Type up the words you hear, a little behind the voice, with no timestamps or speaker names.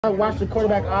I watched the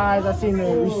quarterback eyes. I seen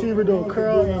the receiver do a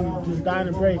curl and just dying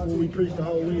to break when we preached the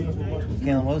whole week.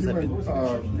 Calen, what was it?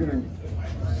 Getting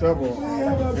several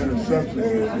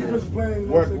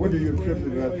interceptions. What do you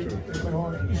attribute that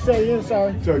to? You say again,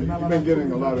 sorry? So you've been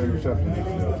getting a lot of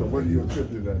interceptions. So what do you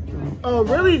attribute that to?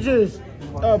 Really just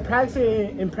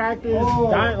practicing in practice,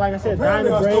 dying, like I said, dying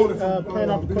to break,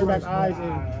 playing off the quarterback eyes,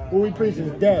 and what we preach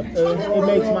is depth. It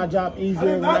makes my job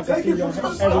easier when I can see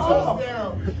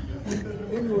everything.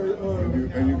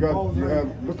 And you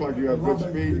look like you have good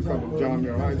speed. You come from John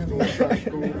Muir High School, track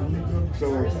school.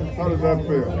 So how does that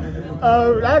feel?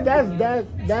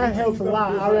 That helps a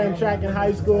lot. I ran track in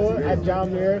high school at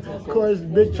John Muir, of course,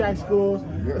 big track school.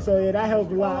 Yeah. So yeah, that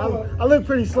helped a lot. I look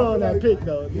pretty slow on that pick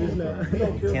though.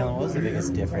 Calen, what was the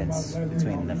biggest difference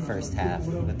between the first half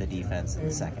with the defense and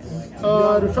the second?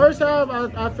 The first half,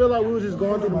 I feel like we were just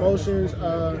going through the motions.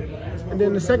 And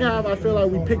then the second half, I feel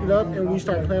like we picked it up and we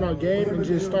started playing our game and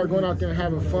just started going out there and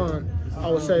having fun. I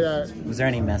would say that. Was there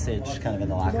any message kind of in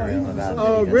the locker room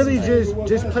about really just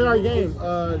play our game.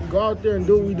 Go out there and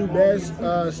do what we do best.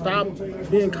 Stop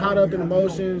being caught up in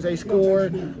emotions. They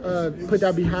scored. Put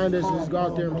that behind us and just go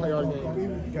out there and play our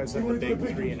game. You guys have a big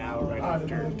 3-and-out right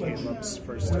after Caleb's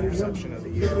first interception of the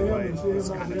year. What is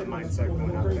kind of the mindset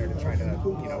going out there to try to,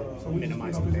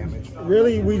 minimize the damage?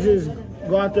 Really, we just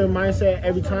go out there mindset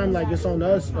every time like it's on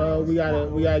us. We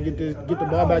gotta get the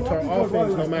ball back to our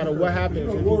offense no matter what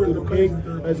happens. If he threw the pick,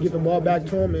 let's get the ball back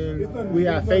to him, and we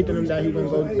have faith in him that he's gonna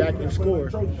go back and score,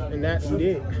 and that he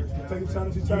did. You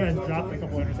guys dropped a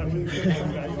couple interceptions.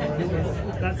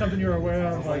 That's something you were aware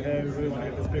of, like, hey, we really want to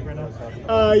get this big right now?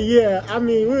 Yeah, I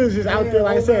mean, we was just out there,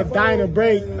 like I said, dying to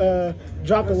break.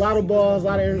 Dropped a lot of balls, a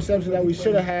lot of interceptions that we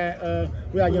should have had.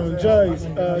 We got to get on Judge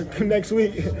next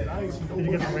week. Did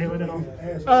you get Raylan at all?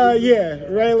 Yeah,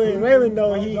 Raylan,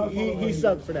 though, he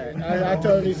sucked for that. I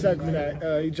told him he sucked for that.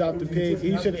 He dropped the pick.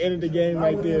 He should have ended the game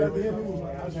right there. You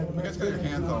guys got your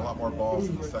hands on a lot more balls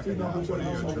in the second half. What do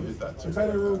you attribute that to?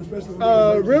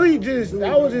 Really,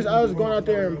 that was just us going out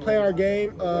there and play our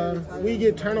game. We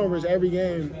get turnovers every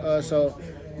game, so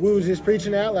we was just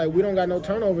preaching that, like, we don't got no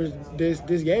turnovers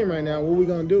this game right now. What we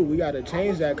gonna do? We got to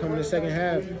change that coming the second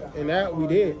half, and that we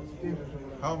did.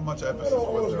 How much emphasis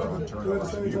was there on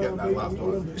turnovers? You getting that last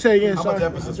one? Say again, How sorry. much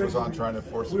emphasis was on trying to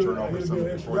force the turnovers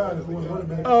before the end of the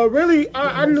game? Really,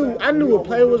 I knew a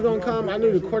play was gonna come. I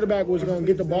knew the quarterback was gonna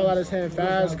get the ball out of his hand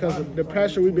fast because of the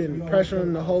pressure. We've been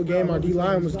pressuring the whole game. Our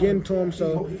D-line was getting to him.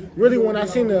 So really, when I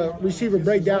seen the receiver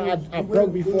break down, I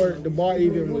broke before the ball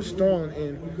even was thrown,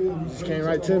 and it just came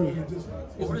right to me.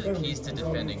 What were the keys to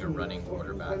defending a running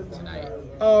quarterback tonight?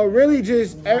 Really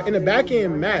just in the back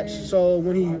end match. So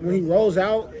when he rolls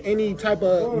out, any type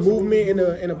of movement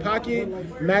in a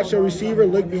pocket, match your receiver,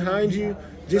 look behind you,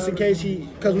 just in case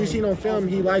because we've seen on film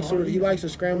he likes to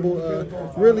scramble.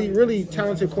 Really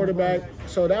talented quarterback.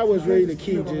 So that was really the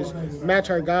key. Just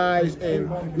match our guys and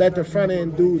let the front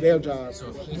end do their job. So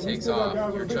if he takes off,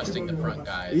 you're trusting the front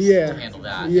guys to handle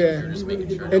that. Yeah. You're just making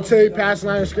sure until he pass the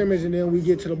line of scrimmage and then we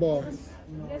get to the ball.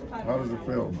 How does it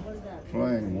feel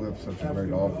playing with such a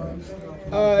great offense?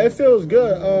 It feels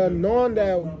good, knowing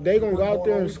that they're going to go out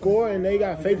there and score, and they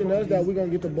got faith in us that we're going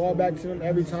to get the ball back to them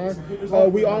every time.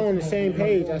 We all on the same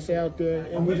page, I say, out there,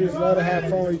 and we just love to have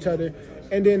fun with each other.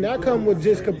 And then that comes with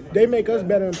they make us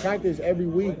better in practice every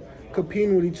week,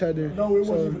 competing with each other,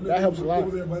 so that helps a lot.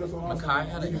 Makai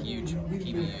had a huge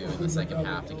PBU in the second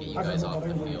half to get you guys off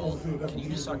the field. Can you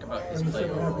just talk about his play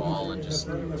overall and just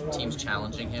teams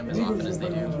challenging him as often as they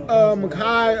do?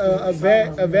 Makai, a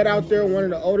vet out there, one of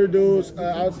the older dudes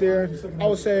out there. I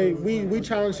would say we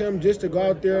challenge him just to go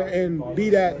out there and be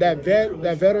that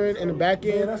veteran in the back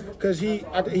end, because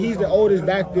he's the oldest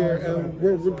back there, and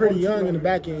we're pretty young in the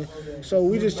back end. So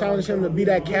we just challenge him to be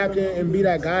that captain and be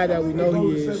that guy that we know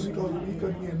he is.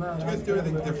 Did you guys do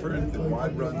anything different? The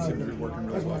wide runs seem to be working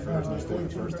really well for you in the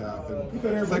first half, and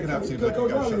the second half seems like you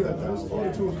guys shut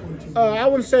that down. I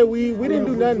wouldn't say we didn't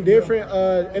do nothing different.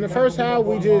 In the first half,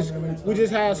 we just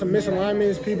had some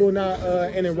misalignments, people not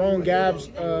in the wrong gaps.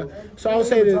 So I would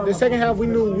say the second half we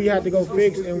knew we had to go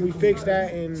fix, and we fixed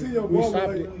that, and we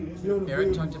stopped it.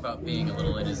 Eric talked about being a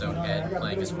little in his own head,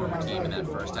 playing his former team in that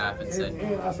first half, and said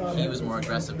he was more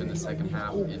aggressive in the second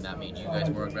half, and that made you guys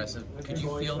more aggressive. Could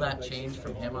you feel that change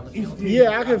from him on the field?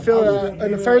 Yeah, I can feel that.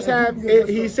 In the first half,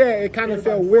 he said it kind of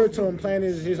felt weird to him playing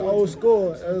his old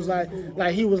school. It was like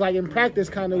he was like in practice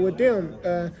kind of with them.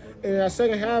 In that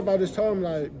second half, I just told him,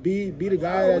 like, be the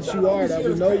guy that you are, that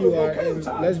we know you are, and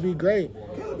let's be great.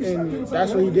 and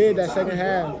that's what he did that second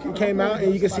half. He came out,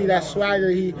 and you can see that swagger.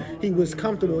 He was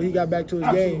comfortable. He got back to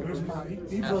his game.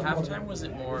 At halftime, was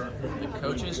it more the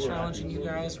coaches challenging you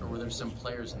guys, or were there some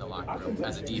players in the locker room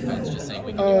as a defense just saying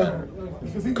we can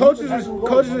do better?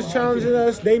 Coaches was challenging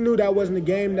us. They knew that wasn't the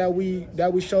game that we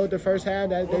showed the first half.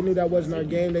 That they knew that wasn't our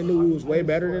game. They knew we was way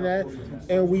better than that.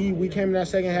 And we came in that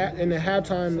second half, in the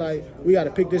halftime, like, we got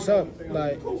to pick this up.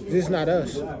 Like, this is not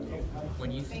us.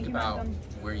 When you think about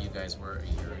where you guys were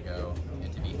a year ago,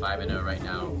 and to be 5-0 right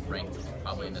now, ranked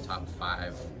probably in the top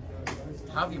 5,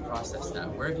 how have you processed that?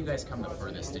 Where have you guys come the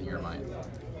furthest in your mind?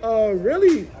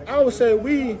 Really, I would say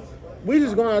we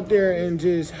just going out there and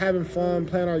just having fun,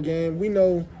 playing our game. We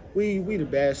know we the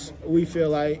best. We feel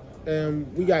like,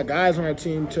 we got guys on our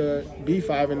team to be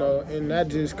 5-0, and that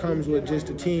just comes with just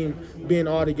the team being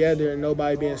all together and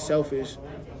nobody being selfish.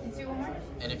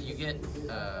 And if you get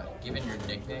given your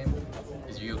nickname,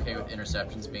 is you okay with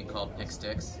interceptions being called pick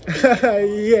sticks?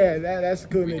 Yeah, that's a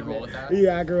cool We nickname. can roll with that?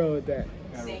 Yeah, I can roll with that.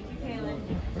 Thank you, Calen.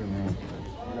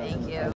 Thank you.